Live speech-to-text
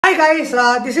Hi guys,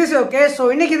 this is YOKESH. So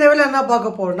இன்னைக்கு இந்த வீடியோல என்ன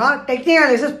பார்க்க போறோம்னா டெக்னிக்கல்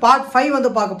அனாலிசிஸ் பார்ட் 5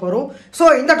 வந்து பார்க்க போறோம். சோ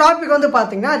இந்த டாபிக் வந்து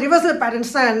பாத்தீங்கன்னா ரிவர்சல்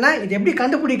பேட்டர்ன்ஸ்னா என்ன, இது எப்படி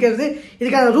கண்டுபிடிக்கிறது,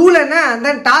 இதுக்கான ரூல் என்ன, and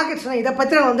then targets என்ன, இத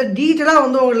பத்தி நான் வந்து டீடைலா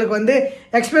வந்து உங்களுக்கு வந்து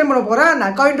எக்ஸ்பிளைன் பண்ண போறேன். and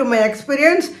according to my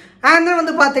experience and then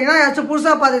வந்து பாத்தீங்கன்னா யாராச்சும்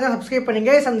புதுசா பாத்தீங்கன்னா சப்ஸ்கிரைப்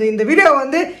பண்ணுங்க. இந்த வீடியோ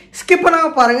வந்து ஸ்கிப் பண்ணாம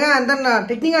பாருங்க. and then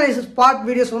technical analysis part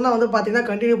videos வந்து பாத்தீங்கன்னா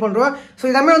கண்டினியூ பண்றோம். சோ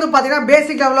இதமே வந்து பாத்தீங்கன்னா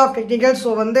basic level of technical.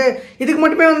 So வந்து இதுக்கு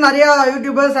மட்டுமே வந்து நிறைய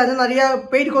யூடியூபர்ஸ் அது நிறைய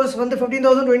பெய்ட் கோர்ஸ் வந்து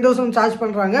 15,000 20,000 சார்ஜ்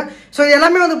பண்றாங்க. சோ இது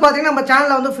எல்லாமே வந்து பாத்தீங்கன்னா நம்ம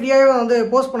சேனல்ல வந்து ஃப்ரீயாவே வந்து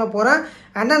போஸ்ட் பண்ண போறேன்.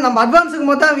 and then நம்ம அட்வான்ஸுக்கு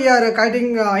மட்டும் we are cutting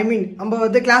நம்ம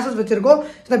வந்து கிளாஸஸ் வச்சிருக்கோம்.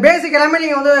 இந்த பேசிக் எல்லாமே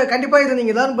நீங்க வந்து கண்டிப்பா இதை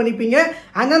நீங்க லேர்ன் பண்ணிப்பீங்க.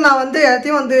 and then நான் வந்து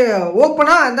எல்லாத்தையும் வந்து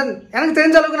ஓப்பனா and then எனக்கு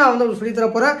தெரிஞ்ச அளவுக்கு நான் வந்து சொல்லி தர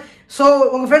போறேன். ஸோ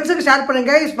உங்க ஃப்ரெண்ட்ஸுக்கு ஷேர்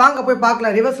பண்ணுங்க. வாங்க போய்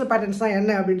பார்க்கலாம் ரிவர்சல் பேட்டர்ன்ஸ் தான்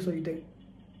என்ன அப்படின்னு சொல்லிட்டு.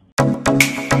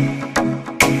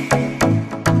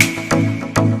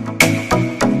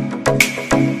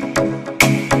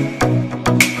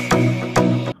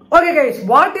 Okay guys,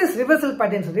 what is reversal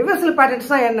patterns? Reversal patterns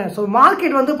na enna? So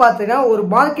market வந்து பாத்தீங்கன்னா ஒரு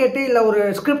மார்க்கெட் இல்ல ஒரு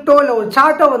ஸ்கிரிப்டோ இல்ல ஒரு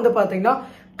சார்ட்டோ வந்து பாத்தீங்கன்னா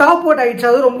டாப் அவுட் ஆயிடுச்சு,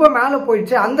 அது ரொம்ப மேல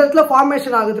போயிடுச்சு, அந்த இடத்துல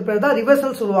ஃபார்மேஷன் ஆகுது பேர் தான்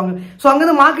ரிவர்சல் சொல்லுவாங்க. சோ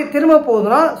அங்கிருந்து மார்க்கெட் திரும்ப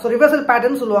போகுதுன்னா சோ ரிவர்சல்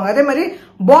பேட்டர்ன் சொல்லுவாங்க. அதே மாதிரி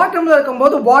பாட்டம்ல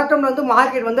இருக்கும்போது பாட்டம்ல வந்து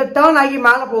மார்க்கெட் வந்து டர்ன் ஆகி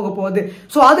மேல போக போகுது.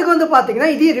 சோ அதுக்கு வந்து பாத்தீங்கன்னா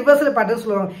இது ரிவர்சல் பேட்டர்ன்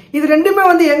சொல்லுவாங்க. இது ரெண்டுமே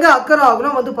வந்து எங்க அக்கர்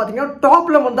ஆகும்னா வந்து பாத்தீங்கன்னா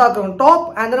டாப்ல வந்து occur, top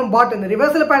and then bottom.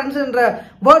 Reversal பேட்டர்ன்ஸ்ன்ற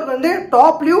word வந்து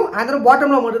டாப்லயும் அண்ட் தென்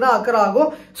பாட்டம்ல மட்டும் தான் அக்கர்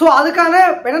ஆகும். சோ அதுக்கான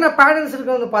என்னென்ன பேட்டர்ன்ஸ்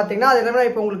இருக்கு வந்து பாத்தீங்கன்னா அது எல்லாமே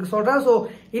இப்போ உங்களுக்கு சொல்றேன். So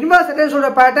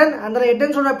inverse pattern and then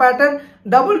head pattern,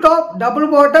 double top, double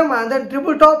bottom and then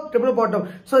triple top, triple bottom.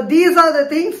 So these are the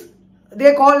things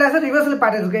they call as a reversal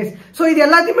patterns guys. So இது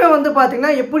எல்லாத்தையுமே வந்து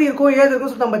பாத்தீங்கன்னா எப்படி இருக்கும் ஏது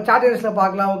இருக்கும் நம்ம சார்ட் அனாலிசிஸ்ல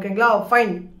பார்க்கலாம். ஓகேங்களா,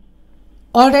 ஃபைன்.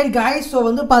 ஆல்ரைட் guys, so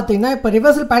வந்து பாத்தீங்கன்னா இப்போ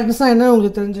ரிவர்சல் பேட்டர்ன்ஸ் தான் என்னன்னு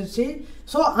உங்களுக்கு தெரிஞ்சிருச்சு.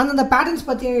 ஸோ அந்த பேட்டர்ன்ஸ்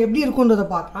பத்தி எப்படி இருக்குன்றதை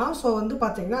பார்க்கலாம். ஸோ வந்து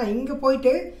பாத்தீங்கன்னா இங்க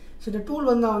போயிட்டு இந்த டூல்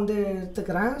வந்து நான் வந்து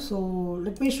எடுத்துக்கிறேன். So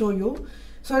let me show you.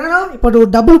 So என்னன்னா இப்போ ஒரு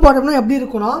டபுள் பாட்டம்னா எப்படி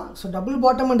இருக்குன்னா, ஸோ டபுள்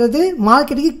பாட்டம்ன்றது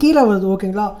மார்க்கெட்டுக்கு கீழே வருது.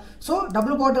 ஓகேங்களா, ஸோ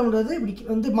டபுள் பாட்டம்ன்றது இப்படி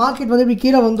வந்து மார்க்கெட் வந்து இப்படி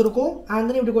கீழே வந்திருக்கும், அண்ட்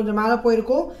தென் இப்படி கொஞ்சம் மேலே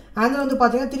போயிருக்கும், அண்ட் தென் வந்து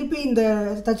பார்த்தீங்கன்னா திருப்பி இந்த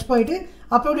டச் பண்ணிட்டு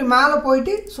அப்புறம் இப்படி மேலே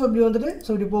போயிட்டு ஸோ இப்படி வந்துட்டு ஸோ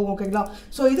இப்படி போகும். ஓகேங்களா,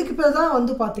 ஸோ இதுக்கு பேர் தான்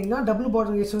வந்து பார்த்தீங்கன்னா டபுள்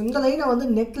பாட்டம். ஸோ இந்த லைனை வந்து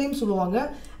நெக் லைன் சொல்லுவாங்க.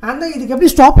 அண்ட் இதுக்கு எப்படி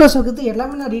ஸ்டாப் லாஸ் இருக்குது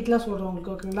எல்லாமே நான் டீட்டெயிலாக சொல்கிறேன்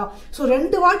உங்களுக்கு. ஓகேங்களா, ஸோ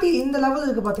 2 வாட்டி இந்த லெவல்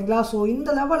இருக்குது பார்த்தீங்களா. ஸோ இந்த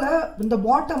லெவலில் இந்த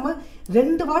பாட்டமை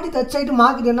 2 வாட்டி டச் ஆகிட்டு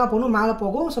மார்க்கெட் என்ன பண்ணும், மேலே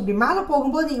போகும். ஸோ இப்படி மேலே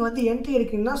போகும்போது நீங்கள் வந்து என்ட்ரி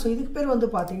எடுக்கீங்கன்னா ஸோ இதுக்கு பேர் வந்து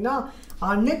பார்த்தீங்கன்னா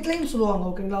நெக் லைன் சொல்லுவாங்க.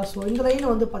 ஓகேங்களா, ஸோ இந்த லைனை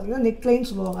வந்து பார்த்தீங்கன்னா நெக் லைன்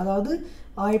சொல்லுவாங்க. அதாவது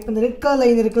இப்போ இந்த ரெட் கலர்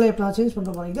லைன் இருக்குல்ல, இப்போ நான் சேஞ்ச்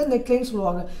பண்ணுற மாதிரி இதை நெக் லைன்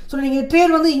சொல்லுவாங்க. ஸோ நீங்கள்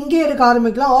ட்ரேட் வந்து இங்கே எடுக்க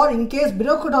ஆரம்பிக்கலாம். ஆர் இன்கேஸ்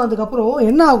பிரேக் அவுட் ஆனதுக்கப்புறம்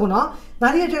என்ன ஆகுனா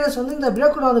நிறைய ட்ரேடர்ஸ் வந்து இந்த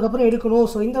பிரேக் அவுட் ஆனதுக்கப்புறம் எடுக்கணும்,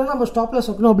 ஸோ இந்த நம்ம ஸ்டாப் லாஸ்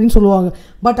வைக்கணும் அப்படின்னு சொல்லுவாங்க.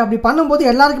 பட் அப்படி பண்ணும்போது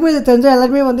எல்லாருக்குமே இது தெரிஞ்சால்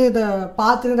எல்லாருமே வந்து இதை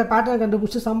பார்த்து இந்த பேட்டர்ன்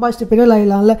கண்டுபிடிச்சி சம்பாதிச்சுட்டு பெரிய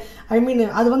ஆகிடலாம்ல. ஐ மீன்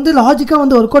அது வந்து லாஜிக்காக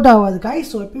வந்து ஒர்க் அவுட் ஆகாது guys.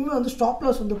 ஸோ எப்பயுமே வந்து ஸ்டாப்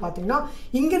லாஸ் வந்து பார்த்தீங்கன்னா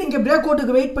இங்கே நீங்கள் பிரேக்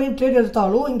அவுட்டுக்கு வெயிட் பண்ணி ட்ரேட்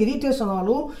எடுத்தாலும் இங்கே ரீட்ரேஸ்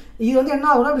ஆனாலும் இது வந்து என்ன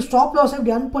ஆகும்னா இப்படி ஸ்டாப் லாஸை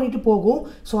இப்படி அன் பண்ணிட்டு போகும்.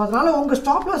 ஸோ அதனால் உங்கள்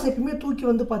ஸ்டாப் லாஸ் எப்பயுமே தூக்கி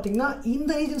வந்து பார்த்தீங்கன்னா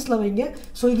இந்த ரீஜன்ஸில் வைங்க.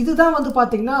 ஸோ இதுதான் வந்து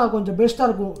பார்த்தீங்கன்னா கொஞ்சம் பெஸ்ட்டாக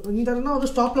இருக்கும். இந்த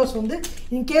வந்து ஸ்டாப் லாஸ் வந்து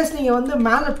இன்கேஸ் நீங்கள் வந்து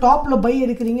மேலே டாப்பில் பை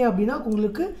எடுக்கிறீங்க அப்படின்னா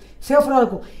உங்களுக்கு சேஃபராக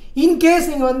இருக்கும். இன்கேஸ்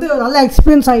நீங்கள் வந்து நல்லா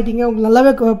எக்ஸ்பீரியன்ஸ் ஆகிட்டீங்க, உங்களுக்கு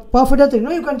நல்லாவே பர்ஃபெக்டாக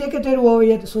தெரியும், you can take a trade over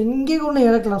year. So இங்கே ஒன்று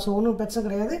இறக்கலாம். ஸோ ஒன்றும் பிரச்சனை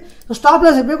கிடையாது. ஸோ ஸ்டாப்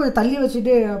லாஸ் எப்படியும் கொஞ்சம் தள்ளி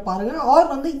வச்சுட்டு பாருங்கள். ஆர்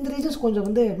வந்து இந்த ரீசன்ஸ் கொஞ்சம்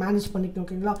வந்து மேனேஜ் பண்ணிக்கணும்.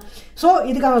 ஓகேங்களா, ஸோ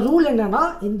இதுக்கான ரூல் என்னென்னா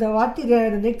இந்த வாட்டி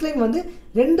நெக்லைன் வந்து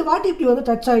 2 வாட்டி இப்படி வந்து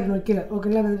டச் ஆகிக்கணும் கீழே.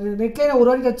 ஓகேங்களா, நெக்லைனை ஒரு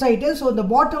வாட்டி டச் ஆகிட்டு ஸோ இந்த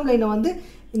பாட்டம் லைனை வந்து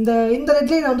இந்த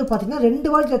ரெட் லைனை வந்து பார்த்தீங்கன்னா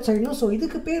 2 வாட்டி டச் ஆகிடணும். ஸோ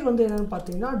இதுக்கு பேர் வந்து என்னென்னு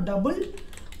பார்த்தீங்கன்னா டபுள்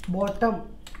பாட்டம்.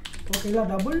 ஓகேங்களா,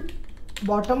 டபுள்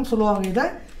பாட்டம் சொல்லுவாங்க இதை.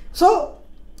 ஸோ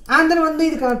அண்ட் தென் வந்து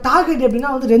இதுக்கான டார்கெட்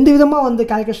எப்படின்னா வந்து 2 விதமாக வந்து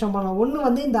கால்குலேஷன் பண்ணலாம். ஒன்று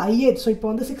வந்து இந்த IH. ஸோ இப்போ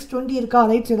வந்து 620 இருக்கா,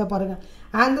 ரைட் சைடில் பாருங்கள்.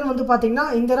 அண்ட் தென் வந்து பார்த்தீங்கன்னா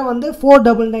இந்த இடம் வந்து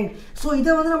 499. ஸோ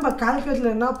இதை வந்து நம்ம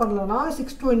கால்குலேட்டரில் என்ன பண்ணலாம்னா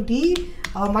 620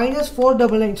 -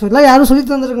 499. ஸோ இதெல்லாம் யாரும் சொல்லி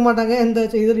தந்துருக்க மாட்டாங்க எந்த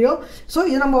இதுலையும். ஸோ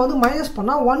இதை நம்ம வந்து மைனஸ்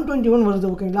பண்ணால் 121 வருது.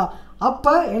 ஓகேங்களா,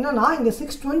 அப்போ என்னன்னா இங்கே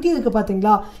 620 இருக்குது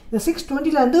பார்த்தீங்களா, இந்த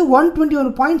 620லேருந்து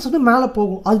 121 பாயிண்ட்ஸ் வந்து மேலே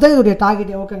போகும். அதுதான் இதோடைய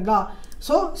டார்கெட். ஓகேங்களா,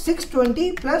 ஸோ 620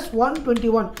 +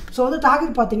 121. ஸோ வந்து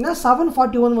டார்கெட் பார்த்தீங்கன்னா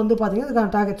 741 வந்து பார்த்தீங்கன்னா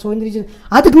இதுக்கான டார்கெட். ஸோ இந்த ரீசன்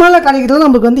அதுக்கு மேலே கிடைக்கிறது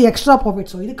நமக்கு வந்து எக்ஸ்ட்ரா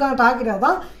ப்ராஃபிட். ஸோ இதுக்கான டார்கெட்டாக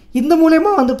தான் இந்த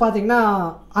மூலயமா வந்து பார்த்தீங்கன்னா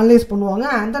அனலைஸ் பண்ணுவாங்க.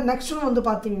 அண்ட் தென் நெக்ஸ்ட் ஒன் வந்து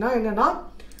பார்த்தீங்கன்னா என்னென்னா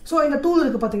ஸோ இந்த டூல்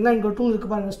இருக்குது பார்த்தீங்களா, இங்கே ஒரு டூல்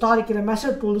இருக்குது பாருங்கள், ஸ்டாரிக்கிற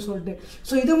மெஷர் டூல்னு சொல்லிட்டு.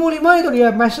 ஸோ இது மூலிமா இதோடைய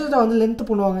மெஷரை வந்து லென்த்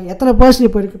பண்ணுவாங்க, எத்தனை பர்சன்ட்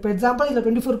இப்போ இருக்குது. இப்போ எக்ஸாம்பிள் இதில்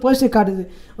 24% காட்டுது.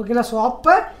 ஓகேங்களா, ஸோ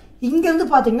அப்போ இங்கேருந்து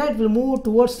பார்த்தீங்கன்னா it will move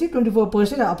towards the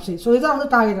 24% upside. So இதுதான் வந்து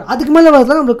டார்கெட். அதுக்கு மேலே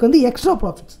வரதுல நம்மளுக்கு வந்து எக்ஸ்ட்ரா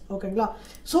ப்ராஃபிட்ஸ். ஓகேங்களா?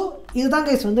 ஸோ இதுதான்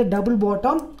கைஸ் வந்து டபுள்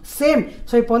பாட்டம் சேம்.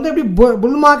 ஸோ இப்போ வந்து எப்படி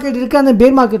புல் மார்க்கெட் இருக்குது, அந்த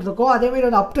பேர் மார்க்கெட் இருக்கோ, அதேமாதிரி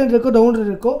வந்து அப் ட்ரெண்ட் இருக்கோ, டவுன்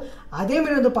ட்ரெண்ட் இருக்கோ,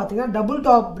 அதேமாதிரி வந்து பார்த்தீங்கன்னா டபுள்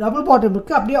பாட்டம்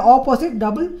இருக்குது, அப்படியே ஆப்போசிட்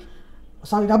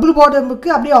டபுள் பாட்டமுக்கு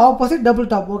அப்படியே ஆப்போசிட் டபுள்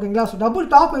டாப். ஓகேங்களா? ஸோ டபுள்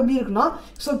டாப் எப்படி இருக்குன்னா,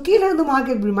 ஸோ கீழே இருந்து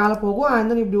மார்க்கெட் இப்படி மேலே போகும், அண்ட்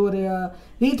தென் இப்படி ஒரு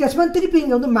ரீடெஸ்ட் பண்ணி திருப்பி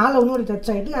இங்கே வந்து மேலே இன்னொரு டச்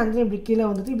ஆகிட்டு, அண்ட் தென் இப்படி கீழே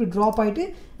வந்துட்டு இப்படி ட்ராப் ஆகிட்டு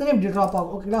தென் இப்படி ட்ராப்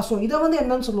ஆகும். ஓகேங்களா? ஸோ இதை வந்து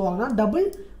என்னன்னு சொல்லுவாங்கன்னா டபுள்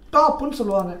டாப்னு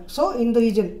சொல்லுவாங்க. ஸோ இந்த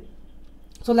ரீஜன்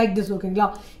ஸோ லைக் திஸ். ஓகேங்களா?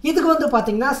 இதுக்கு வந்து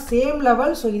பார்த்தீங்கன்னா சேம்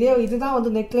லெவல். ஸோ இதுதான்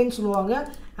வந்து நெக்லைன் சொல்லுவாங்க.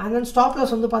 அண்ட் தென் ஸ்டாப்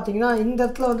லாஸ் வந்து பார்த்தீங்கன்னா இந்த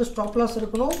இடத்துல வந்து ஸ்டாப் லாஸ்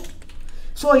இருக்கணும்.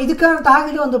 ஸோ இதுக்கான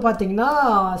டார்கெட் வந்து பார்த்தீங்கன்னா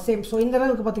சேம். ஸோ இந்த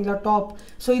அளவுக்கு பார்த்தீங்களா டாப்.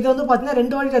 ஸோ இது வந்து பார்த்தீங்கன்னா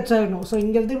 2 வாட்டி டச் ஆகிடணும். ஸோ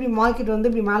இங்கேருந்து இப்படி மார்க்கெட் வந்து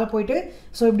இப்படி மேலே போயிட்டு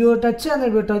ஸோ இப்படி ஒரு டச்சு அந்த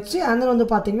இப்படி ஒரு டச்சு அந்த வந்து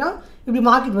பார்த்தீங்கன்னா இப்படி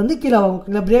மார்க்கெட் வந்து கீழே ஆகும்.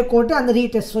 இல்லை பிரேக் அவுட்டு அந்த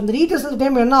ரீடெஸ்ட். ஸோ இந்த ரீடெஸ்ட்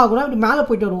டைம் என்ன ஆகும்னா இப்படி மேலே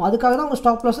போயிட்டு வரும். அதுக்காக தான் உங்கள்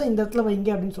ஸ்டாப் லாஸை இந்த இடத்துல வைங்க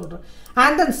அப்படின்னு சொல்கிறேன்.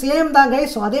 அண்ட் தென் சேம் தான்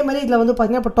கைஸ். ஸோ அதே மாதிரி இதில் வந்து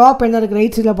பார்த்தீங்கன்னா இப்போ டாப் என்ன இருக்குது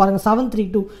ரைட் சைடில் பாருங்கள்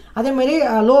 732. அதேமாதிரி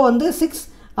லோ வந்து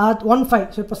 615.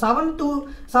 ஸோ இப்போ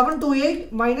 728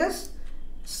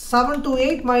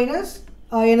 மைனஸ்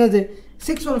என்னது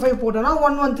 615 போட்டோன்னா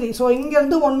 113. ஸோ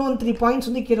இங்கேருந்து 113 பாயிண்ட்ஸ்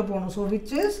வந்து கீழே போகணும். So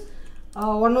which is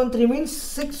 113 means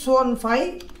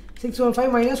 615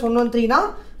 minus 113னா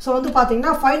so வந்து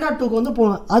பார்த்தீங்கன்னா 502க்கு வந்து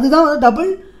போகணும். அதுதான் வந்து டபுள்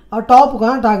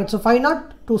டாப்புக்கான டார்கெட். ஸோ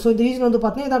 502. ஸோ இந்த ரீசன் வந்து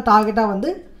பார்த்தீங்கன்னா இதான் டார்கெட்டாக வந்து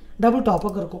டபுள்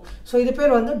டாப்புக்கு இருக்கும். ஸோ இது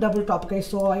பேர் வந்து double top guys.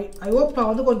 So I hope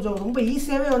நான் வந்து கொஞ்சம் ரொம்ப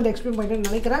ஈஸியாகவே வந்து எக்ஸ்பிளைன் பண்ணிட்டேன்னு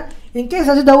நினைக்கிறேன்.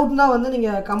 இன்கேஸ் அது டவுட்னா வந்து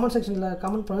நீங்கள் கமெண்ட் செக்ஷனில்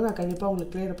கமெண்ட் பண்ணுங்கள், நான் கண்டிப்பாக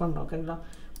உங்களுக்கு கிளியர் பண்ணுறேன். ஓகேங்களா?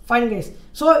 Fine guys.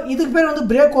 ஸோ இதுக்கு பேர் வந்து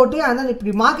பிரேக் அவுட்டு. அண்ட் தென்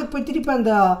இப்படி மார்க்கெட் போய் திருப்பி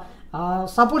அந்த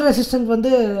சப்போர்ட் ரெசிஸ்டன்ஸ்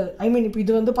வந்து இப்போ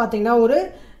இது வந்து பார்த்தீங்கன்னா ஒரு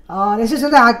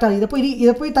ரெசிஸ்டன்ஸாக ஆக்ட் ஆகுது.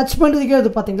 இதை போய் டச் பண்ணிட்டு அது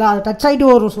பார்த்தீங்களா அது டச் ஆகிட்டு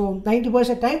வரும். So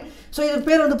 90% time. ஸோ இது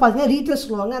பேர் வந்து பார்த்தீங்கன்னா ரீட்டெஸ்ட்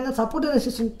சொல்லுவாங்க. அந்த சப்போர்ட்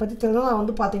ரெசிஸ்டன்ஸ் பற்றி தெரிஞ்சால் நான்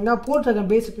வந்து பார்த்தீங்கன்னா போட்டிருக்கேன்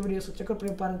பேசிக் வீடியோஸ் செக்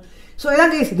பண்ணி பாருங்கள். ஸோ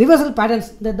இதான் கைஸ் ரிவர்சல்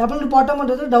பேட்டர்ன்ஸ். இந்த டபுள்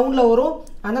பாட்டம்ன்றது டவுனில் வரும்,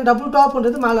 அந்த டபுள்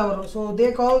டாப்ன்றது மேலே வரும். So they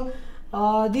call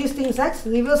these things aux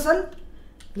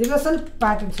reversal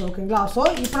patterns. ஓகேங்களா? ஸோ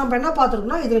இப்போ நம்ம என்ன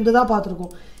பார்த்துருக்கோம்னா இது 2 தான்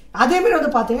பார்த்துருக்கோம். அதேமாதிரி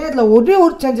வந்து பார்த்தீங்கன்னா இதில் ஒரே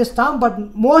ஒரு சேஞ்சஸ் தான், பட்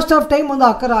மோஸ்ட் ஆஃப் டைம் வந்து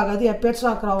அக்கர் ஆகாது,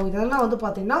 எப்பயாச்சும் அக்கர் ஆகும். இதெல்லாம் வந்து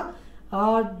பார்த்தீங்கன்னா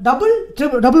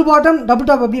டபுள் பாட்டம் டபுள்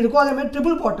டாப் எப்படி இருக்கும், அதேமாதிரி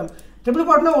ட்ரிபிள்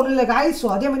பாட்டம்னா ஒன்றும் இல்லை காய்ஸ். ஸோ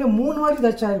அதேமாதிரி 3 வாட்டி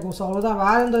டச் ஆகிருக்கும். ஸோ அவ்வளோதான்,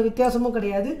 வேறு எந்த வித்தியாசமும்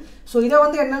கிடையாது. ஸோ இதை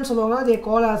வந்து என்னன்னு சொல்லுவாங்கன்னா தே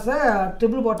கால் as a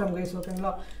triple bottom guys.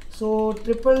 ஓகேங்களா? So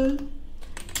triple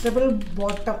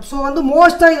bottom. ஸோ வந்து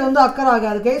மோஸ்ட்டாக இது வந்து அக்கர்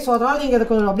ஆகாது கைஸ். ஸோ அதனால் நீங்கள் இதை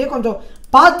கொஞ்சம் அப்படியே கொஞ்சம்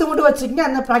பார்த்து மட்டும் வச்சுக்கிங்க,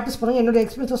 என்ன ப்ராக்டிஸ் பண்ணுங்கள். என்னோடய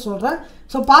எக்ஸ்பீரியன்ஸை சொல்கிறேன்.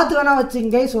 ஸோ பார்த்து வேணால்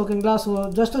வச்சுக்கிங்க கைஸ். ஓகேங்களா? ஸோ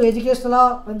ஜஸ்ட் ஒரு எஜுகேஷனலாக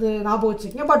வந்து ஞாபகம்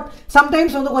வச்சுக்கிங்க, பட்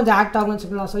சம்டைம்ஸ் வந்து கொஞ்சம் ஆக்ட் ஆகும்னு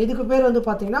வச்சுக்கலாம். ஸோ இதுக்கு பேர் வந்து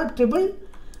பார்த்தீங்கன்னா ட்ரிபிள்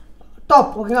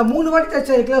டாப். ஓகேங்களா? 3 வாட்டி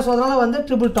டச் ஆகிருக்கல, ஸோ அதனால் வந்து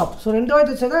ட்ரிபிள் டாப். ஸோ 2 வாட்டி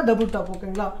டச் ஆகிருந்தா டபுள் டாப்.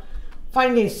 ஓகேங்களா?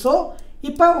 Fine guys. ஸோ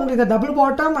இப்போ உங்களுக்கு double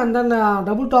bottom and then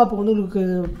double top வந்து உங்களுக்கு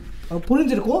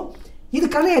புரிஞ்சிருக்கும்.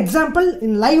 இதுக்கான எக்ஸாம்பிள்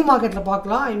இந்த லைவ் மார்க்கெட்டில்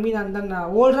பார்க்கலாம். ஐ மீன் அண்ட் தென்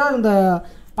ஓல்டராக இந்த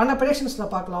பண்ண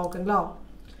ப்ரெடிக்ஷன்ஸில் பார்க்கலாம். ஓகேங்களா?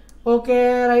 Okay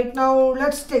right now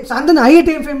let's take அந்த ஹையர்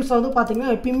டைம் ஃப்ரேம்ஸில் வந்து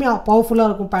பார்த்தீங்கன்னா எப்பயுமே பவர்ஃபுல்லாக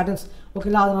இருக்கும் பேட்டர்ன்ஸ்.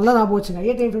 ஓகேங்களா? அது நல்லா ஞாபகம் வச்சுங்க.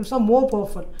 ஹையர் டைம் ஃப்ரேம்ஸ் தான் மோர்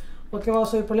பவர்ஃபுல். ஓகேவா?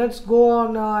 ஸோ இப்போ லெட்ஸ் கோ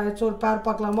ஆன் ஒரு பேர்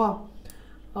பார்க்கலாமா?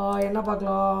 என்ன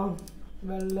பார்க்கலாம்?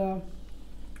 வெல்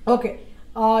ஓகே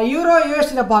யூரோ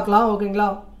யூஎஸ்டியில் பார்க்கலாம். ஓகேங்களா?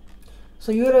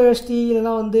 ஸோ யூரோ யூஎஸ்டி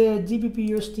இல்லைனா வந்து ஜிபிபி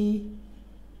யூஎஸ்டி.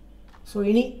 ஸோ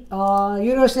இனி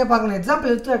யூரோ யூஎஸ்டியே பார்க்கலாம்.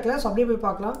 எக்ஸாம்பிள் எடுத்து வைக்கல, ஸோ அப்படியே போய்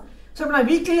பார்க்கலாம். ஸோ இப்போ நான்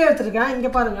வீக்லியே எடுத்துருக்கேன்.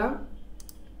 இங்கே பாருங்கள்.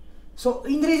 ஸோ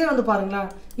இந்த ரீசன் வந்து பாருங்களேன்,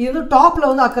 இது வந்து டாப்பில்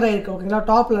வந்து அக்கறை இருக்குது. ஓகேங்களா?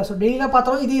 டாப்பில் ஸோ டெய்லியில்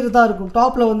பார்த்தாலும் இது தான் இருக்கும்.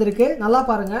 டாப்பில் வந்து இருக்குது. நல்லா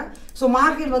பாருங்கள். ஸோ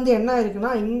மார்க்கெட் வந்து என்ன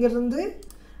இருக்குன்னா இங்கேருந்து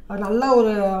நல்லா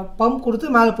ஒரு பம்ப் கொடுத்து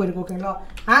மேலே போயிருக்கு. ஓகேங்களா?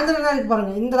 ஆந்தில் என்ன இருக்குது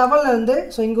பாருங்கள், இந்த லெவலில் இருந்து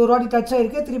ஸோ இங்கே ஒரு வாட்டி டச்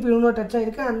ஆகிருக்கு, திருப்பி இன்னொரு டச்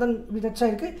ஆகிருக்கு, அண்ட் தென் இப்படி டச்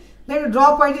ஆகிருக்கு, தென்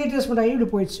ட்ராப் ஆகிட்டு ரீட்ரேஸ்மெண்ட் ஆகி இப்படி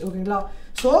போயிடுச்சு. ஓகேங்களா?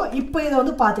 ஸோ இப்போ இதை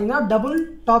வந்து பார்த்தீங்கன்னா டபுள்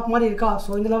டாப் மாதிரி இருக்கா? ஸோ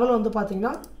இந்த லெவலில் வந்து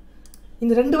பார்த்தீங்கன்னா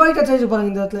இந்த 2 வாட்டி டச் ஆகிட்டு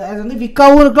பாருங்கள். இந்த இடத்துல அது வந்து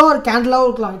விக்காவும் இருக்கலாம், ஒரு கேண்டலாகவும்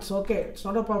இருக்கலாம். It's okay, it's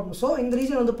not a problem. So இந்த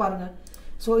ரீசன் வந்து பாருங்கள்.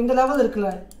 ஸோ இந்த லெவல்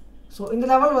இருக்குல்ல, ஸோ இந்த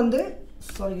லெவல் வந்து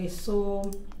sorry guys. So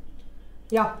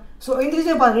yeah so இந்த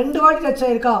ரீசன் பாருங்கள் 2 வாட்டி டச்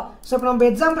ஆகிருக்கா? ஸோ இப்போ நம்ம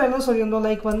எக்ஸாம்பிள் என்ன சொல்லியிருந்தோம்,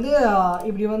 லைக் வந்து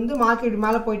இப்படி வந்து மார்க்கெட் இப்படி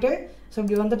மேலே போயிட்டு ஸோ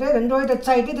இப்படி வந்துட்டு 2 வாட்டி டச்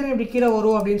ஆகிட்டு தென் இப்படி கீழே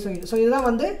வரும் அப்படின்னு சொல்லி. ஸோ இதுதான்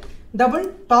வந்து டபுள்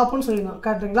டாப்னு சொல்லியிருந்தோம்.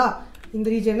 கரெக்டுங்களா? இந்த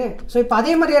ரீஜனு. ஸோ இப்போ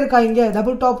அதே மாதிரியே இருக்கா, இங்கே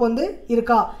டபுள் டாப் வந்து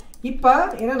இருக்கா? இப்போ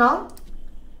என்னென்னா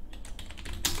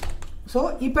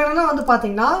வந்து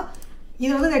பார்த்தீங்கன்னா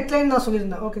இது வந்து நெக்லைன் நான்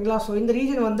சொல்லியிருந்தேன். ஓகேங்களா? ஸோ இந்த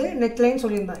ரீஜன் வந்து நெக்லைன்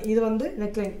சொல்லியிருந்தேன். இது வந்து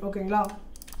நெக்லைன். ஓகேங்களா?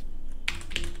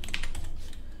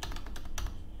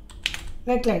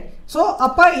 நெக்லைன். ஸோ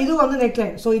அப்போ இது வந்து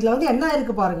நெக்லைன். ஸோ இதில் வந்து என்ன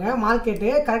இருக்குது பாருங்கள், மார்க்கெட்டு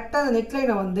கரெக்டாக அந்த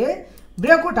நெக்லைனை வந்து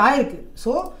பிரேக் அவுட் ஆகிருக்கு.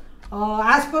 ஸோ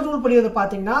ஆஸ் பர் ரூல் படி வந்து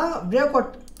பார்த்தீங்கன்னா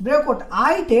பிரேக் அவுட்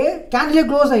ஆகிட்டு கேண்டிலே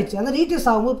க்ளோஸ் ஆயிடுச்சு. அந்த ரீட்ரேஸ்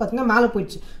ஆகும்போது பார்த்தீங்கன்னா மேலே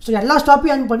போயிடுச்சு. ஸோ எல்லா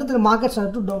ஸ்டாப்பையும் ஏர்ன் பண்ணிட்டு market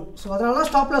start to down. So அதனால தான்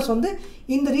ஸ்டாப் லாஸ் வந்து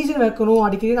இந்த ரீஜன் வைக்கணும்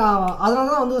அடிக்கடி நான் அதனால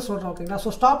தான் வந்து சொல்கிறேன். ஓகேங்களா.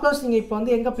 ஸோ ஸ்டாப் லாஸ் நீங்கள் இப்போ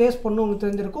வந்து எங்கே ப்ளேஸ் பண்ணணும் உங்களுக்கு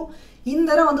தெரிஞ்சிருக்கும். இந்த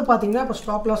தடவை வந்து பார்த்தீங்கன்னா இப்போ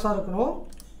ஸ்டாப் லாஸாக இருக்கணும்.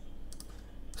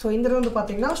 ஸோ இந்த தடவை வந்து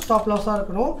பார்த்தீங்கன்னா ஸ்டாப் லாஸாக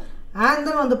இருக்கணும். அண்ட்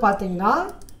தென் வந்து பார்த்தீங்கன்னா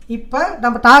இப்போ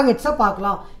நம்ம டார்கெட்ஸை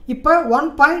பார்க்கலாம். இப்போ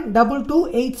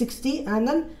 1.22860 அண்ட்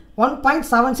தென்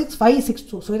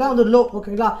 1.76562. ஸோ இதான் வந்து லோ.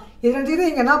 ஓகேங்களா. இது ரெண்டு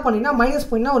நீங்கள் என்ன பண்ணிங்கன்னா மைனஸ்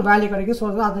பண்ணினா ஒரு வேல்யூ கிடைக்கும். ஸோ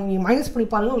அதை நீங்கள் மைனஸ் பண்ணி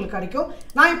பாருங்கள் உங்களுக்கு கிடைக்கும்.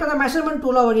 நான் இப்போ இந்த மெஷர்மெண்ட்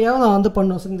டூலை வழியாக நான் வந்து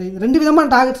பண்ணுவேன். ஸோ இந்த ரெண்டு விதமான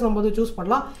டார்கெட்ஸ் நம்ம வந்து சூஸ்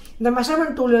பண்ணலாம். இந்த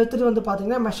மெஷர்மெண்ட் டூல் எடுத்துகிட்டு வந்து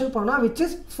பார்த்தீங்கன்னா மெஷர் பண்ணால் விச்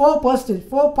இஸ் 4%,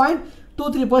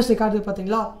 4.23% காட்டுது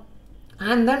பார்த்தீங்களா.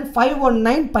 And then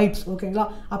 519 pipes. ஓகேங்களா.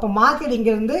 அப்போ மார்க்கெட்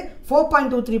இங்கேருந்து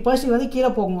 4.23% வந்து கீழே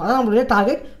போகணும். அதான் நம்மளுடைய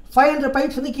டார்கெட். 500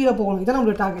 பைப்ஸ் வந்து கீழே போகணும். இதான்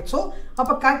நம்மளுடைய டார்கெட். ஸோ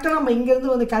அப்போ கரெக்டாக நம்ம இங்கேருந்து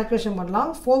வந்து கால்குலேஷன் பண்ணலாம்.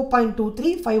 4.23,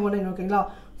 519. ஓகேங்களா.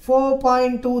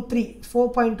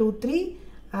 4.23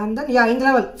 அண்ட் தென் இந்த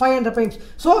லெவல் 500 பைப்ஸ்.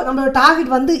 ஸோ நம்மளோட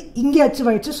டார்கெட் வந்து இங்கே அச்சீவ்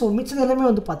ஆயிடுச்சு. ஸோ மிச்சது எல்லாமே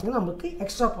வந்து பார்த்தீங்கன்னா நமக்கு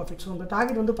எக்ஸ்ட்ரா ப்ராஃபிட். ஸோ நம்ம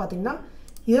டார்கெட் வந்து பார்த்தீங்கன்னா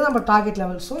இதுதான் நம்ம டார்கெட்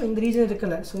லெவல். ஸோ இந்த ரீஜன்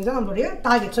இருக்குல்ல. ஸோ இதுதான் நம்மளுடைய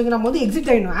டார்கெட். ஸோ இங்கே நம்ம வந்து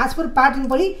எக்ஸிட் ஆகிடணும். ஆஸ் பர் பேட்டர்ன்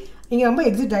படி இங்கே நம்ம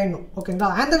எக்ஸிட் ஆகிடணும். ஓகேங்களா.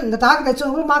 அண்ட் தென் இந்த டார்கெட்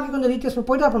வச்சவங்க மார்க்கெட் கொஞ்சம் ரீட்ரேஸ்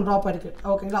போய்ட்டு அப்புறம் ட்ராப் ஆயிருக்கு.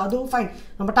 ஓகேங்களா. அதுவும் ஃபைன்.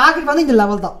 நம்ம டார்கெட் வந்து இந்த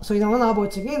லெவல் தான். ஸோ இதை வந்து ஞாபகம்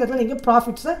வச்சுக்கோங்க. இந்த இடத்துல நீங்கள்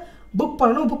ப்ராஃபிட்ஸை புக்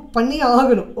பண்ணணும், புக் பண்ணி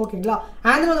ஆகணும். ஓகேங்களா.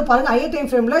 அண்ட் வந்து பாருங்கள் ஹையர் டைம்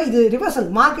ஃப்ரேமில் இது ரிவர்சல்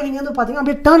மார்க்கெட்டிங் வந்து பார்த்தீங்கன்னா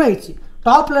அப்படியே டர்ன் ஆயிடுச்சு.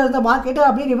 டாப்பில் இருந்த மார்க்கெட்டு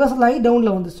அப்படியே ரிவர்சல் ஆகி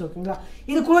டவுனில் வந்துச்சு. ஓகேங்களா.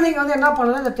 இது கூட நீங்கள் வந்து என்ன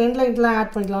பண்ணலாம், இந்த ட்ரெண்ட் லைன்ஸ்லாம்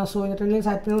ஆட் பண்ணிக்கலாம். ஸோ இந்த ட்ரெண்ட் லைன்ஸ்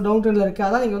ஆட் பண்ணி டவுன் ட்ரெண்டில் இருக்குது.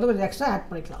 அதான் நீங்கள் வந்து கொஞ்சம் எக்ஸ்ட்ரா ஆட்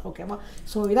பண்ணிக்கலாம். ஓகேவா.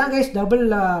 ஸோ இதான் guys double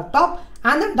top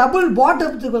and then double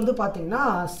பாட்டத்துக்கு வந்து பார்த்தீங்கன்னா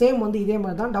சேம் வந்து இதே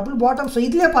மாதிரி தான் டபுள் பாட்டம். ஸோ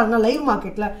இதிலே பாருங்கள் லைவ்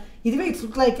மார்க்கெட்டில் இதுவே it's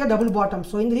look like double bottom.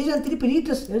 So இந்த ரீஜன் திருப்பி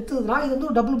ரீட்ரேஸ் எடுத்ததுனா இது வந்து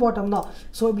ஒரு டபுள் பாட்டம் தான்.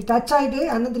 ஸோ இப்படி டச் ஆகிட்டு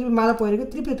அந்த திருப்பி மேலே போயிருக்கு.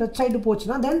 திருப்பி டச் ஆகிட்டு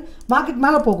போச்சுன்னா தென் மார்க்கெட்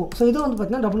மேலே போகும். ஸோ இது வந்து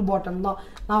பார்த்தீங்கன்னா டபுள் பாட்டம் தான்.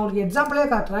 நான் உங்களுக்கு எக்ஸாம்பிளே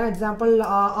காட்டுறேன். எக்ஸாம்பிள்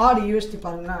ஆர் யூஎஸ்டி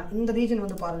பாருங்களேன். இந்த ரீஜன்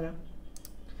வந்து பாருங்கள்.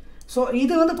 ஸோ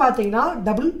இது வந்து பார்த்தீங்கன்னா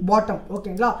டபுள் பாட்டம்.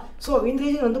 ஓகேங்களா. ஸோ இந்த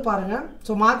ரீஜன் வந்து பாருங்கள்.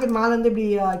 ஸோ மார்க்கெட் மேலேருந்து இப்படி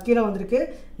கீழே வந்திருக்கு.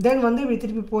 தென் வந்து இப்படி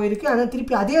திருப்பி போயிருக்கு. ஆனால்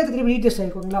திருப்பி அதே திருப்பி retrace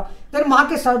ஆகிருக்குங்களா. Then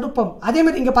market start to pump.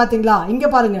 அதேமாதிரி இங்கே பார்த்தீங்களா, இங்கே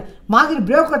பாருங்கள் மார்க்கெட்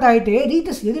பிரேக் அவுட் ஆகிட்டு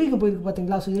ரீட்ரேஸ் எது வரைக்கும் போயிருக்கு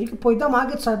பார்த்தீங்களா. ஸோ இது வரைக்கும் போய் தான்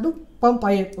மார்க்கெட் ஸ்டார்ட் டு பம்ப்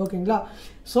ஆயிருக்கு. ஓகேங்களா.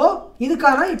 ஸோ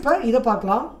இதுக்கான இப்போ இதை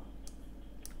பார்க்கலாம்.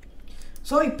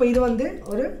 ஸோ இப்போ இது வந்து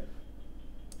ஒரு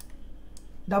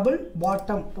டபுள்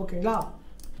பாட்டம். ஓகேங்களா.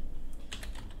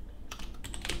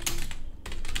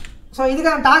 ஸோ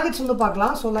இதுக்கான டார்கெட்ஸ் வந்து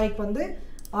பார்க்கலாம். ஸோ லைக் வந்து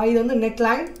இது வந்து நெக்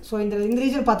லைன். ஸோ இந்த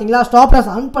ரீஜன் பார்த்தீங்களா ஸ்டாப் லாஸ்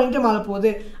அன் பண்ணிட்டு மேலே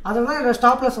போகுது. அதனால என்னோட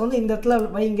ஸ்டாப் லாஸ் வந்து இந்த இடத்துல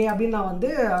வைங்க அப்படின்னு நான் வந்து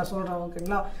சொல்கிறேன்.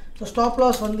 ஓகேங்களா. ஸோ ஸ்டாப்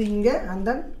லாஸ் வந்து இங்கே அண்ட்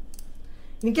தென்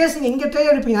இன்கேஸ் நீங்கள் இங்கே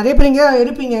ட்ரேட் எடுப்பீங்க, நிறைய பேர் இங்கே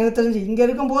எடுப்பீங்க எனக்கு தெரிஞ்சு. இங்கே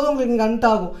இருக்கும்போது உங்களுக்கு இங்கே அன்ட்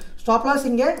ஆகும். ஸ்டாப் லாஸ்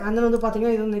இங்கே அண்ட் தென் வந்து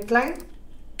பார்த்தீங்கன்னா இது வந்து நெக் லைன்.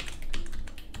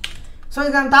 ஸோ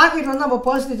இதான டார்கெட் வந்து நம்ம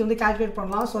பர்சன்டேஜ் வந்து கால்குலேட்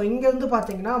பண்ணலாம். ஸோ இங்கேருந்து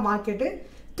பார்த்தீங்கன்னா மார்க்கெட்டு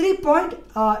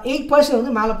 3.8%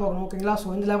 வந்து மேலே போகணும். ஓகேங்களா. ஸோ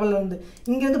இந்த லெவலில் வந்து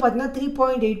இங்கேருந்து பார்த்தீங்கன்னா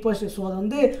 3.8%. ஸோ அது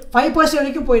வந்து 5%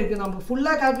 வரைக்கும் போயிருக்கு. நம்ம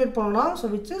ஃபுல்லாக கால்குலேட் பண்ணோம்னா ஸோ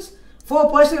விச் இஸ்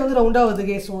 4% வந்து ரவுண்டாக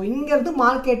வருதுங்க. ஸோ இங்கேருந்து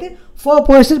மார்க்கெட்டு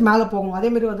 4% மேலே போகும்.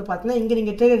 அதேமாதிரி வந்து பார்த்தீங்கன்னா இங்கே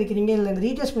நீங்கள் ட்ரேட் எடுக்கிறீங்க இல்லை இந்த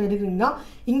ரீட்ரேஸ்மெண்ட் எடுக்கிறீங்கன்னா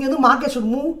இங்கேருந்து market should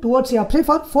move towards upside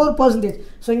for 4%.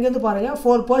 So இங்கேருந்து பாருங்கள்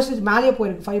 4% மேலே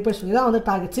போயிருக்கு. 5% இதான் வந்து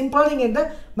டார்கெட். சிம்பிளாக நீங்கள் இந்த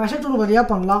மெஷர் டூல் வழியாக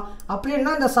பண்ணலாம்.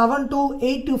 அப்படின்னா இந்த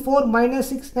 72824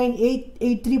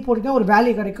 -69883 போட்டிங்கன்னா ஒரு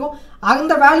வேல்யூ கிடைக்கும்.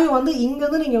 அந்த வேல்யூ வந்து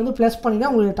இங்கேருந்து நீங்கள் வந்து ப்ளஸ்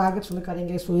பண்ணிங்கன்னா உங்களுக்கு டார்கெட்ஸ் வந்து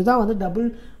கிடைங்க. ஸோ இதுதான் வந்து double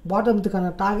பாட்டத்துக்கான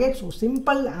target. So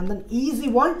simple and then easy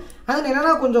one. And then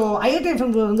என்னென்னா கொஞ்சம் ஐஏ டைம்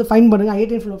ஃபிலிம்ஸ் வந்து ஃபைன் பண்ணுங்கள். ஐஏ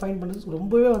டைம் ஃபிலிம் ஃபைன் பண்ணுறது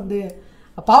ரொம்பவே வந்து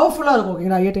பவர்ஃபுல்லாக இருக்கும்.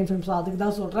 ஓகேங்களா. ஐஏ டைம் ஃபிலிம்ஸ் அதுக்கு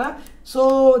தான் சொல்கிறேன். ஸோ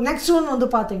நெக்ஸ்ட் ஒன் வந்து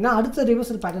பார்த்தீங்கன்னா அடுத்த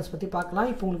ரிவர்சல் பேட்டர்ன்ஸ் பற்றி பார்க்கலாம்.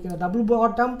 இப்போ உங்களுக்கு இந்த double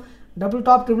bottom, double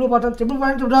top, triple bottom,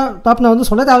 top நான் வந்து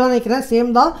சொல்ல தேவையான நினைக்கிறேன்.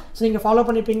 சேம் தான். ஸோ நீங்கள் ஃபாலோ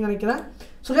பண்ணிப்பீங்கன்னு நினைக்கிறேன்.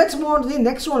 So let's move on to the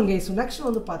next one guys. So next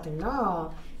வந்து பார்த்தீங்கன்னா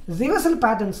reversal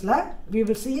பேட்டர்ன்ஸில் we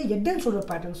will see a head and shoulder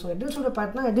pattern. So head and shoulder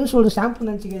பேட்டர்னா head and shoulder shampoo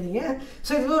நினச்சிக்காதீங்க.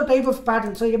 So இது ஒரு type of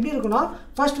pattern. So எப்படி இருக்குன்னா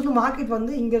first வந்து market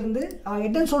வந்து இங்கேருந்து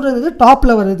ஹெட் அண்ட் ஷோல்டர் வந்து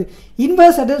டாப்பில் வருது.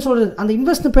 இன்வெர்ஸ் ஹெட் அண்ட் ஷோல்டர் அந்த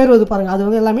இன்வெஸ்ட்னு பேர் வருது பாருங்கள். அது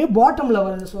வந்து எல்லாமே பாட்டமில்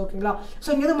வருது. ஸோ ஓகேங்களா. ஸோ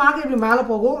இங்கேருந்து மார்க்கெட் இப்படி மேலே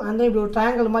போகும். அந்த இப்படி ஒரு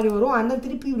ட்ரையாங்கல் மாதிரி வரும். அந்த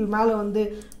திருப்பி இப்படி மேலே வந்து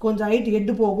கொஞ்சம் ஹைட்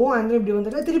ஹெட் போகும். அந்த இப்படி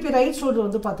வந்துட்டு திருப்பி ரைட் ஷோல்டர்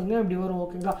வந்து பார்த்தீங்கன்னா இப்படி வரும்.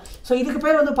 ஓகேங்களா. ஸோ இதுக்கு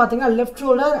பேர் வந்து பார்த்தீங்கன்னா லெஃப்ட்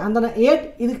ஷோல்டர். அந்த எயிட்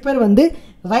இதுக்கு பேர் வந்து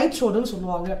ரைட் ஷோல்டர்னு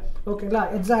சொல்லுவாங்க. ஓகேங்களா.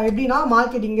 எப்படின்னா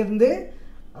மார்க்கெட் இங்கேருந்து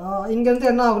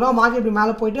என்ன ஆகுனா மார்க்கெட் இப்படி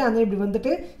மேலே போயிட்டு அந்த இப்படி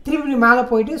வந்துட்டு திருப்பி இப்படி மேலே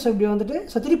போயிட்டு ஸோ இப்படி வந்துட்டு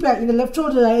ஸோ திருப்பி இந்த லெஃப்ட்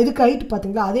ஷோல்டர் எதுக்கு ஹைட்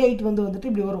பார்த்தீங்களா அதே ஹைட் வந்துட்டு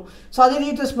இப்படி வரும். ஸோ அதே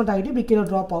ரீட்ரேஸ்மெண்ட் ஆகிட்டு இப்படி கீழே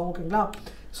ட்ராப் ஆகும். ஓகேங்களா.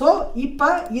 ஸோ இப்போ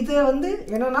இது வந்து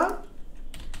என்னென்னா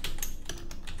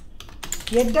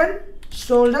ஹெட் அண்ட்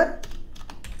ஷோல்டர்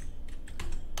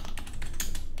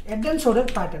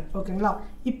பேட்டர்ன். ஓகேங்களா.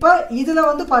 இப்போ இதில்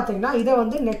வந்து பார்த்தீங்கன்னா இதை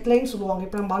வந்து நெக்லைன் சொல்லுவாங்க.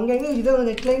 இப்போ நம்ம அங்கங்கே இதை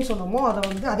வந்து நெக்லைன் சொன்னோமோ அதை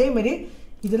வந்து அதேமாரி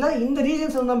இதில் இந்த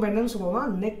ரீஜன்ஸ் வந்து நம்ம என்னன்னு சொல்லுவோம்னா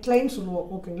நெக் லைன் சொல்லுவோம்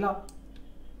ஓகேங்களா.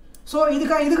 ஸோ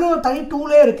இதுக்கு ஒரு தனி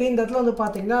டூலே இருக்குது. இந்த இடத்துல வந்து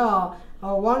பார்த்தீங்கன்னா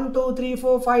 1 2 3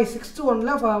 4 5 6th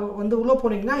ஒன்ல வந்து உள்ளே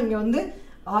போனீங்கன்னா இங்கே வந்து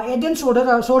ஹெட் அண்ட்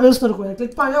ஷோல்டர்ஸ் இருக்கும்.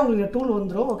 கிளிக் பண்ணால் உங்களுக்கு டூல்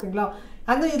வந்துடும் ஓகேங்களா.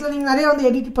 அந்த இதில் நீங்கள் நிறைய வந்து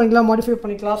எடிட் பண்ணிக்கலாம், மாடிஃபை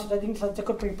பண்ணிக்கலாம். ஸோ திங்ஸ் செக்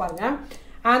அவுட் பண்ணி பாருங்கள்.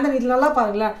 அண்ட் தென் இதில் நல்லா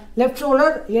பாருங்களேன், left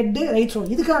shoulder head right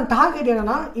shoulder. இதுக்கான டார்கெட்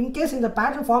என்னன்னா இன்கேஸ் இந்த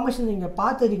பேட்டர்ன் ஃபார்மேஷன் நீங்கள்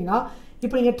பார்த்துட்டீங்கன்னா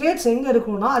இப்போ நீங்கள் ட்ரேட்ஸ் எங்கே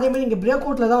இருக்கணும்னா அதேமாதிரி இங்கே பிரேக்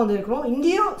அவுட்டில் தான் வந்து இருக்கணும்.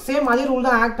 இங்கேயும் சேம் அதே ரூல்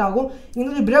தான் ஆக்ட் ஆகும்.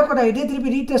 இங்கே பிரேக் அவுட் ஆகிட்டு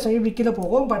திருப்பி ரீடெஸ்ட் ஆகி கீழே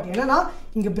போகும். பட் என்னன்னா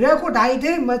இங்கே பிரேக் அவுட்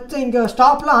ஆகிட்டு மற்ற இங்கே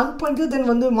ஸ்டாப்லாம் அன் பண்ணிட்டு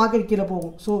தென் வந்து மார்க்கெட் கீழே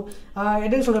போகும். So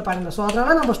head and shoulder pattern. So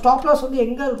அதனால் நம்ம ஸ்டாப் லாஸ் வந்து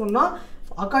எங்கே இருக்கணும்னா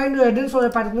according to head and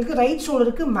shoulder பேட்டர்னுக்கு right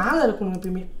ஷோல்டருக்கு மேலே இருக்கணும்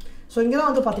எப்பயுமே. ஸோ இங்கே தான்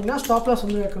வந்து பார்த்தீங்கன்னா ஸ்டாப் லாஸ்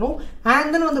வந்து வைக்கணும். அண்ட்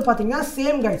தென் வந்து பார்த்தீங்கன்னா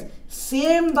சேம் கைஸ்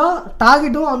சேம் தான்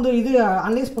டார்கெட்டும் வந்து இது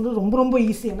அனலைஸ் பண்ணுறது ரொம்ப ரொம்ப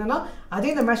ஈஸி. என்னென்னா அதே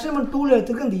இந்த மெஷர்மெண்ட் டூல்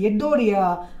எடுத்துருக்கு இந்த ஹெட்டோடைய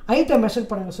ஹைட்டை மெஷர்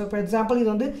பண்ணுங்கள். ஸோ இப்போ எக்ஸாம்பிள் இது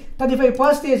வந்து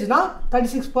 35%னா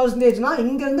 36%னா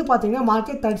இங்கேருந்து பார்த்தீங்கன்னா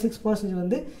மார்க்கெட் 36%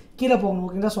 வந்து கீழே போகணும்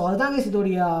ஓகேங்களா. ஸோ அதுதான் கைஸ்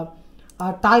இதோடைய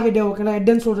டார்கெட்டே ஓகேங்களா.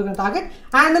 Head and ஷோல்டருக்கு target.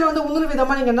 And then வந்து இன்னொரு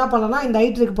விதமாக நீங்கள் என்ன பண்ணலாம்னா இந்த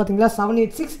ஹைட் இருக்குது பார்த்தீங்களா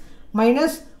 786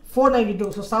 minus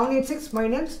 492. ஸோ 786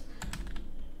 minus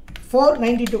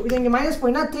 492 இது இங்கே மைனஸ்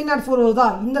போயினா 304 வருதா.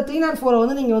 இந்த 304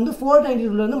 வந்து நீங்கள் வந்து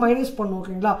 492 வந்து மைனஸ் பண்ணும்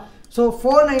ஓகேங்களா. ஸோ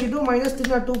 492 மைனஸ்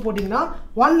 302 போட்டிங்கன்னா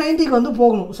 190க்கு வந்து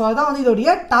போகணும். ஸோ அதுதான் வந்து இதோடைய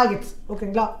டார்கெட்ஸ்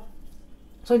ஓகேங்களா.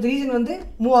 ஸோ இந்த ரீசன் வந்து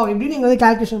மூவ் ஆகும் இப்படி நீங்கள் வந்து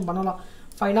கால்குலேஷன் பண்ணலாம்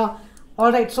ஃபைனா.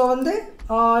 ஆல்ரைட். ஸோ வந்து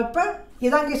இப்போ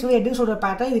இதான் கேஸ் வந்து ஹெட் அண்ட் ஷோல்டர்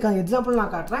பேட்டர்ன். இதுக்கான எக்ஸாம்பிள்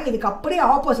நான் காட்டுறேன். இதுக்கு அப்படியே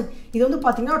ஆப்போசிட் இது வந்து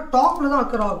பார்த்தீங்கன்னா டாப்பில் தான்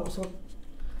அக்கர் ஆகும். So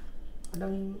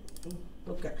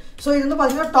okay. ஸோ இது வந்து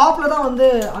பார்த்தீங்கன்னா டாப்பில் தான் வந்து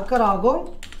அக்கர் ஆகும்.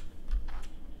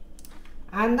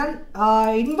 And then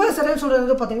inverse head and shoulder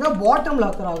வந்து பார்த்தீங்கன்னா பாட்டமில்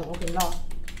அக்கர் ஆகும் ஓகேங்களா.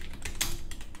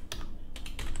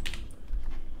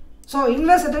 So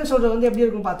inverse head and shoulder வந்து எப்படி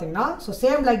இருக்கும் பார்த்தீங்கன்னா so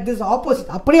same like this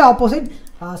opposite அப்படியே ஆப்போசிட்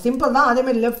சிம்பிள் தான்.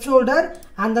 அதேமாதிரி left shoulder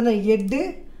and then head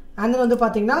and then வந்து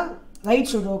பார்த்தீங்கன்னா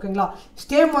ரைட் ஷோல்டர் ஓகேங்களா.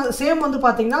 சேம் வந்து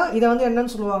பார்த்தீங்கன்னா இதை வந்து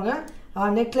என்னன்னு சொல்லுவாங்க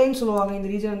நெக்லைன் சொல்லுவாங்க. இந்த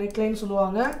ரீஜன் நெக்லைன்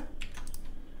சொல்லுவாங்க.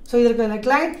 ஸோ இதற்கு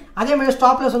நெக்லைன் அதேமாதிரி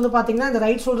ஸ்டாப்லஸ் வந்து பார்த்தீங்கன்னா இந்த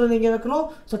ரைட் ஷோல்டர் நீங்கள் வைக்கணும்.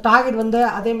 ஸோ டார்கெட் வந்து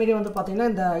அதேமாரி வந்து பார்த்தீங்கன்னா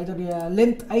இந்த இதோடைய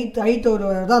லென்த் ஹைட் ஒரு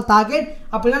தான் டார்கெட்.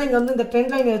 அப்படின்னா நீங்கள் வந்து இந்த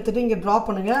ட்ரெண்ட் லைன் எடுத்துகிட்டு இங்கே ட்ராப்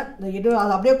பண்ணுங்கள். இந்த இது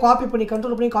அதை அப்படியே காப்பி பண்ணி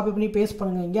கண்ட்ரோல் பண்ணி காப்பி பண்ணி பேஸ்ட்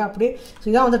பண்ணுங்கள் இங்கே அப்படியே. ஸோ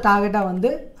இதான் வந்து டார்கெட்டாக வந்து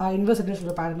இன்வெர்ஸ் ஹெட் அண்ட்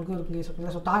ஷோல்டர் பேட்டர்னுக்கும் இருக்குங்க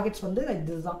ஓகேங்களா. ஸோ டார்கெட்ஸ் வந்து லைக்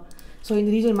திஸ் தான். ஸோ இந்த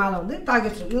ரீஜன் மேலே வந்து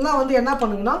டார்கெட்ஸ் இதெல்லாம் வந்து என்ன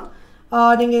பண்ணுங்கன்னா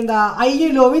நீங்கள் இந்த ஐஏ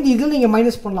லோவி இந்த இதில் நீங்கள்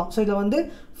மைனஸ் பண்ணலாம். ஸோ இதில் வந்து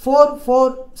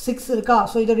 446 இருக்கா.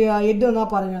 ஸோ இதோடைய ஹெட்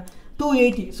வந்தால் பாருங்கள்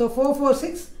 280. ஸோ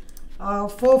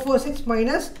 446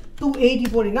 மைனஸ் 280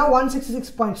 போட்டிங்கன்னா 166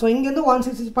 பாயிண்ட். ஸோ இங்கேருந்து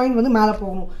 166 பாயிண்ட் வந்து மேலே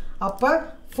போகணும். அப்போ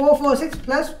 446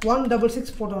 ப்ளஸ்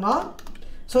 166 போட்டோன்னா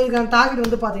ஸோ இதுக்கான டார்கெட்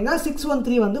வந்து பார்த்தீங்கன்னா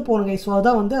 613 வந்து போகணுங்க. ஸோ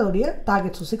அதுதான் வந்து அதோடைய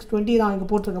டார்கெட். ஸோ 620 தான் இங்கே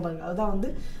போட்டிருக்க பாருங்கள். அதுதான் வந்து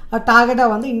டார்கெட்டாக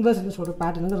வந்து inverse head and shoulder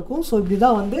pattern இருக்கும். ஸோ இப்படி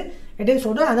தான் வந்து head and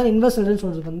shoulder and inverse head and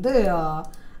shoulder வந்து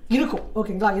இருக்கும்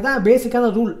ஓகேங்களா. இதுதான் பேசிக்கான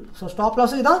ரூல். ஸோ ஸ்டாப்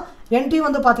லாஸ் இதான். என்ட்ரி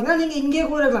வந்து பார்த்தீங்கன்னா நீங்கள் இங்கேயே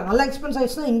கூட எடுக்கலாம். நல்லா எக்ஸ்பென்ஸ்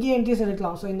ஆயிடுச்சுன்னா இங்கேயே என்ட்ரிஸ்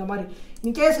எடுக்கலாம். ஸோ இந்த மாதிரி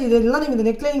இன்கேஸ் இதெல்லாம் நீங்கள் இந்த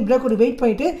நெக்லைன் பிரேக் அவுட் வெயிட்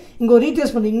பண்ணிவிட்டு இங்கே ஒரு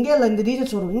ரீடெஸ்ட் பண்ணி இங்கே இல்லை இந்த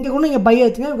ரீசன்ஸ் வரும் இங்கே கூட நீங்கள் பை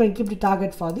எடுத்தீங்கன்னா keep the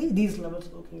target for these levels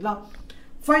ஓகேங்களா.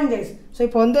 Fine guys. ஸோ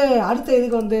இப்போ வந்து அடுத்த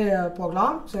இதுக்கு வந்து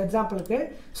போகலாம். ஸோ எக்ஸாம்பிளுக்கு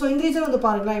ஸோ இந்த ரீசன் வந்து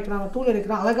பாருங்களா. இப்போ நாங்கள் டூல்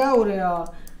எடுக்கிறோம். அழகாக ஒரு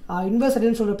inverse head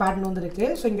and shoulder pattern வந்துருக்கு.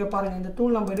 ஸோ இங்கே பாருங்கள் இந்த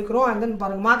டூல் நம்ம எடுக்கிறோம். அண்ட் தென்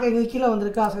பாருங்கள் மார்க்கெட் எங்களுக்கு கீழே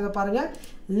வந்திருக்கா. ஸோ இதை பாருங்கள்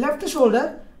left shoulder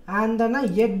and then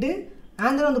head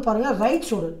and then வந்து பாருங்கள் ரைட்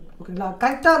ஷோல்டர் ஓகேங்களா.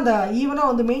 கரெக்டாக அந்த ஈவனாக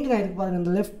வந்து மெயின்டைன் ஆகிருக்கு பாருங்கள்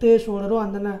இந்த லெஃப்ட் ஷோல்டரும்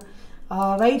அந்த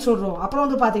ரைட் ஷோல்டரும். அப்புறம்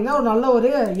வந்து பார்த்தீங்கன்னா ஒரு நல்ல ஒரு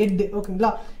ஹெட்டு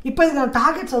ஓகேங்களா. இப்போ இதுக்கான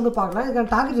டார்கெட்ஸ் வந்து பார்க்கலாம்.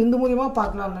 இதுக்கான டார்கெட் இந்த மூலியமாக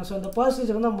பார்க்கலாம். ஸோ இந்த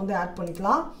பர்சன்டேஜ் வந்து நம்ம வந்து ஆட்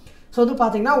பண்ணிக்கலாம். ஸோ வந்து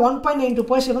பார்த்தீங்கன்னா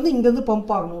 1.92% வந்து இங்கேருந்து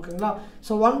பம்ப் ஆகணும் ஓகேங்களா.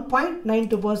 ஸோ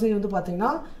 1.92% வந்து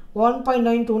பார்த்தீங்கன்னா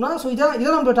 1.92னா ஸோ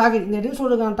இதான் நம்மளோட டார்கெட். இந்த ஹெட்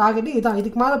ஷோல்டருக்கான டார்கெட் இதுதான்.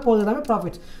 இதுக்கு மேலே போகிறது எல்லாமே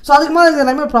ப்ராஃபிட்ஸ். ஸோ அதுக்கு மேலே இது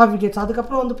எல்லாமே ப்ராஃபிட்ஸ்.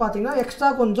 அதுக்கப்புறம் வந்து பார்த்தீங்கன்னா எக்ஸ்ட்ரா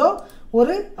கொஞ்சம்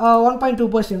ஒரு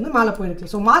 1.2% வந்து மேலே போயிருக்கு.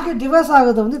 ஸோ மார்க்கெட் ரிவர்ஸ்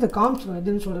ஆகிறது வந்து இதை காமிச்சிடும்.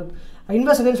 Head and shoulder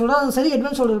inverse head and shoulder அது சரி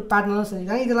அட்வான்ஸ் ஷோல்டர் பேட்டர்னாலும் சரி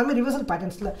தான். இது எல்லாமே ரிவர்சல்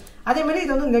பேட்டர்ன்ஸில். அதேமாதிரி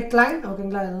இது வந்து நெக்லைன்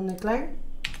ஓகேங்களா. இது வந்து நெக்லைன்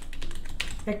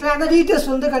தான்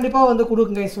ரீடெஸ்ட் வந்து கண்டிப்பாக வந்து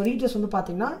கொடுக்குங்க. ஸோ ரீடெஸ்ட் வந்து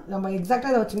பார்த்தீங்கன்னா நம்ம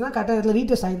எக்ஸாக்டாக இதை வச்சிங்கன்னா கரெக்டாக இதில்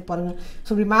ரீடெஸ்ட் ஆகிட்டு பாருங்கள். ஸோ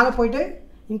இப்படி மேலே போயிட்டு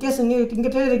இன்கேஸ் இங்கே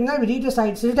ட்ரேட் இருக்குன்னா இப்படி ரீடெஸ்ட்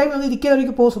ஆகிடுச்சு. சில டைம் வந்து இதுக்கே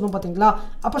வரைக்கும் போக சொல்லணும் பார்த்தீங்களா.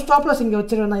 அப்போ ஸ்டாப் லாஸ் இங்கே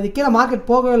வச்சுருந்தா இதுக்கே மார்க்கெட்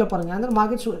போகவே இல்லை பாருங்கள். அந்த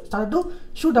market start to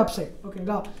shoot up side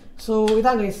ஓகேங்களா. ஸோ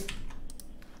இதான் கைஸ்.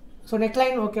 ஸோ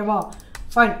நெக்லைன் ஓகேவா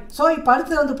ஃபைன். ஸோ இப்போ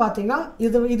அடுத்து வந்து பார்த்தீங்கன்னா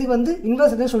இது வந்து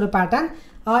inverse head and shoulder pattern.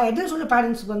 Head and shoulder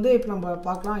பேட்டர்ன்ஸுக்கு வந்து இப்போ நம்ம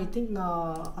பார்க்கலாம். ஐ திங்க்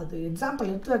நான் அது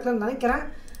எக்ஸாம்பிள் எடுத்து வைக்கலாம்னு நினைக்கிறேன்.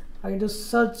 ஐ to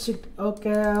search it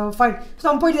okay fine. So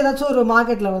நம்ம போய்ட்டு ஏதாச்சும் ஒரு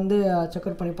மார்க்கெட்டில் வந்து செக்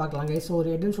அவுட் பண்ணி பார்க்கலாங்க. ஸோ ஒரு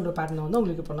ஹெட் அண்ட் ஷோல்டர் பேட்டர்னை வந்து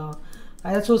உங்களுக்கு இப்போ நான்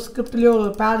ஏதாச்சும் ஸ்கிரிப்ட்லேயோ ஒரு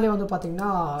பேர்லேயோ வந்து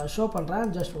பார்த்தீங்கன்னா ஷோ பண்ணுறேன்.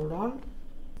 Just hold on.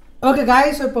 Okay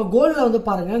guys, இப்போ கோல்டில் வந்து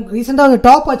பாருங்கள் ரீசெண்டாக வந்து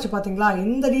டாப் ஆச்சு பார்த்தீங்களா.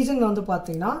 இந்த ரீசனில் வந்து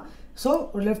பார்த்தீங்கன்னா ஸோ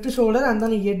ஒரு லெஃப்ட் ஷோல்டர் அண்ட்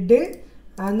தான் ஹெட்டு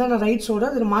அண்ட் தான் ரைட்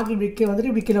ஷோல்டர் இது மார்க்கெட் இப்படி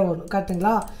வந்துட்டு இப்படி கீழே வரும்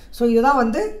கரெக்டுங்களா. ஸோ இதுதான்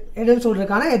வந்து ஹெட் அண்ட்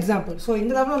ஷோல்டருக்கான எக்ஸாம்பிள். ஸோ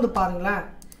இந்த லெவலில் வந்து பாருங்களேன்.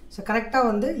 ஸோ கரெக்டாக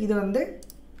வந்து இது வந்து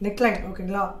நெக்லைன்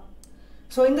ஓகேங்களா.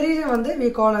 ஸோ இந்த ரீசன் வந்து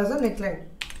we call as a neckline.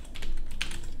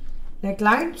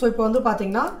 So இப்போ வந்து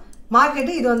பார்த்தீங்கன்னா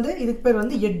மார்க்கெட்டு இது வந்து இதுக்கு பேர்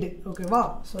வந்து ஹெட்டு ஓகேவா.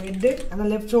 ஸோ ஹெட்டு அந்த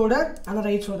லெஃப்ட் ஷோல்டர் அந்த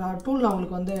ரைட் ஷோல்டர் டூல் நான்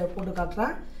உங்களுக்கு வந்து போட்டு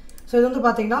காட்டுறேன். ஸோ இது வந்து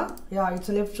பார்த்தீங்கன்னா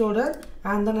it's left shoulder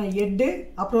and then head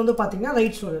அப்புறம் வந்து பார்த்தீங்கன்னா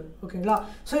ரைட் ஷோல்டர் ஓகேங்களா.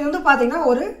 ஸோ இது வந்து பார்த்தீங்கன்னா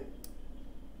ஒரு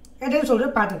ஹெட் அண்ட்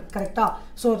ஷோல்டர் பேட்டர்ன் கரெக்டாக.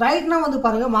 ஸோ ரைட்னா வந்து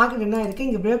பாருங்கள் மார்க்கெட் என்ன இருக்குது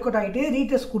இங்கே பிரேக் அவுட் ஆகிட்டு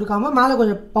ரீடெஸ்ட் கொடுக்காம மேலே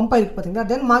கொஞ்சம் பம்ப் ஆகிருக்கு பார்த்தீங்கன்னா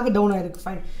தென் மார்க்கெட் டவுன் ஆகிருக்கு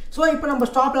ஃபைன். ஸோ இப்போ நம்ம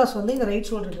ஸ்டாப் லாஸ் வந்து இந்த ரைட்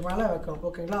ஷோல்டருக்கு மேலே வைக்கணும்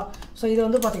ஓகேங்களா. ஸோ இது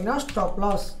வந்து பார்த்தீங்கன்னா ஸ்டாப்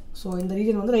லாஸ். ஸோ இந்த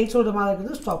ரீஜன் வந்து ரைட் ஷோல்டர் மேலே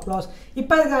இருக்குது ஸ்டாப் லாஸ்.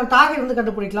 இப்போ இதுக்கான டார்கெட் வந்து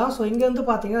கண்டுபிடிக்கலாம். ஸோ இங்கேருந்து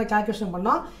பார்த்தீங்கன்னா கால்குலேஷன்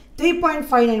பண்ணால்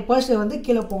 3.59% வந்து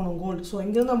கீழே போகணும் கோல்டு. ஸோ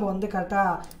இங்கேருந்து நம்ம வந்து கரெக்டாக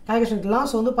கால்குலேஷன் எடுக்கலாம்.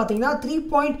 ஸோ வந்து பார்த்தீங்கன்னா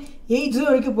 3.80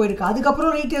 வரைக்கும் போயிருக்கு.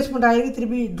 அதுக்கப்புறம் ரீட்ரேஸ்மெண்ட் ஆகிருக்கு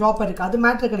திருப்பி ட்ராப் ஆகிருக்கு. அது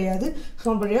மேட்ரு கிடையாது. ஸோ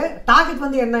நம்மளுடைய டார்கெட்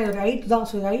வந்து என்ன ஹைட் தான்.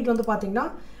 ஸோ ஹைட் வந்து பார்த்தீங்கன்னா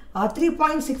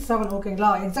 3.67 ஓகேங்களா.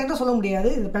 எக்ஸாக்டாக சொல்ல முடியாது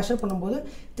இது ப்ரெஷர் பண்ணும்போது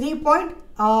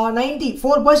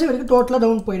 3.94% வரைக்கும் டோட்டலாக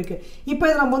டவுன் போயிருக்கு. இப்போ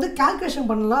இதை நம்ம வந்து கால்குலேஷன்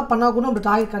பண்ணால் கூட நம்ம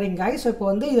டார்கெட் கிடைங்க. ஸோ இப்போ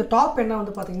வந்து இது டாப் என்ன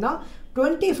வந்து பார்த்தீங்கன்னா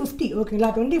 2050 ஓகேங்களா.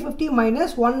 2050 minus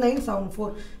 1974.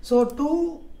 So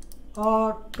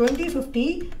 2050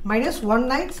 minus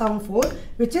 1974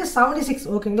 which is 76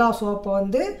 ஓகேங்களா. ஸோ அப்போ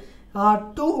வந்து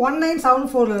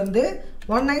 1974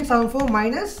 1974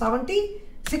 minus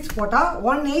 76 போட்டால்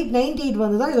 1898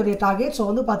 வந்து தான் இதோடைய டார்கெட். ஸோ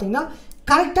வந்து பார்த்தீங்கன்னா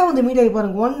கரெக்டாக வந்து மீடியா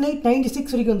பாருங்க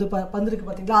 1896 வரைக்கும் வந்து வந்துருக்கு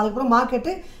பார்த்தீங்களா. அதுக்கப்புறம்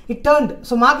market it turned.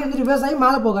 So market வந்து ரிவர்ஸ் ஆகி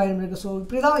மேலே போக ஆரம்பிருக்கு. ஸோ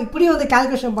இப்படி வந்து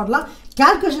கால்குலேஷன் பண்ணலாம்.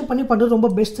 கால்குலேஷன் பண்ணி பண்ணுறது ரொம்ப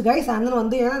பெஸ்ட் கைஸ். அண்ட்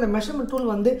வந்து ஏன்னா இந்த மெஷர்மெண்ட் டூல்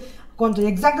வந்து கொஞ்சம்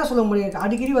எக்ஸாக்டாக சொல்ல முடியாது,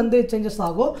 அடிக்கடி வந்து சேஞ்சஸ்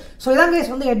ஆகும். ஸோ இதான்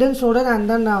கைஸ் வந்து head and shoulder and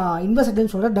then inverse head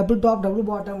and shoulder double top double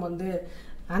bottom வந்து.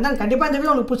 அண்ட் தென் கண்டிப்பாக இந்த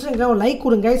வீடியோ உங்களுக்கு பிடிச்சிருக்கீங்களா ஒரு லைக்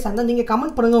கொடுங்க கைஸ். அண்ட் தென் நீங்கள்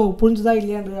கமெண்ட் பண்ணுங்கள் உங்களுக்கு புரிஞ்சுதா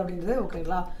இல்லையான்றது அப்படின்றது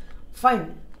ஓகேங்களா. ஃபைன்.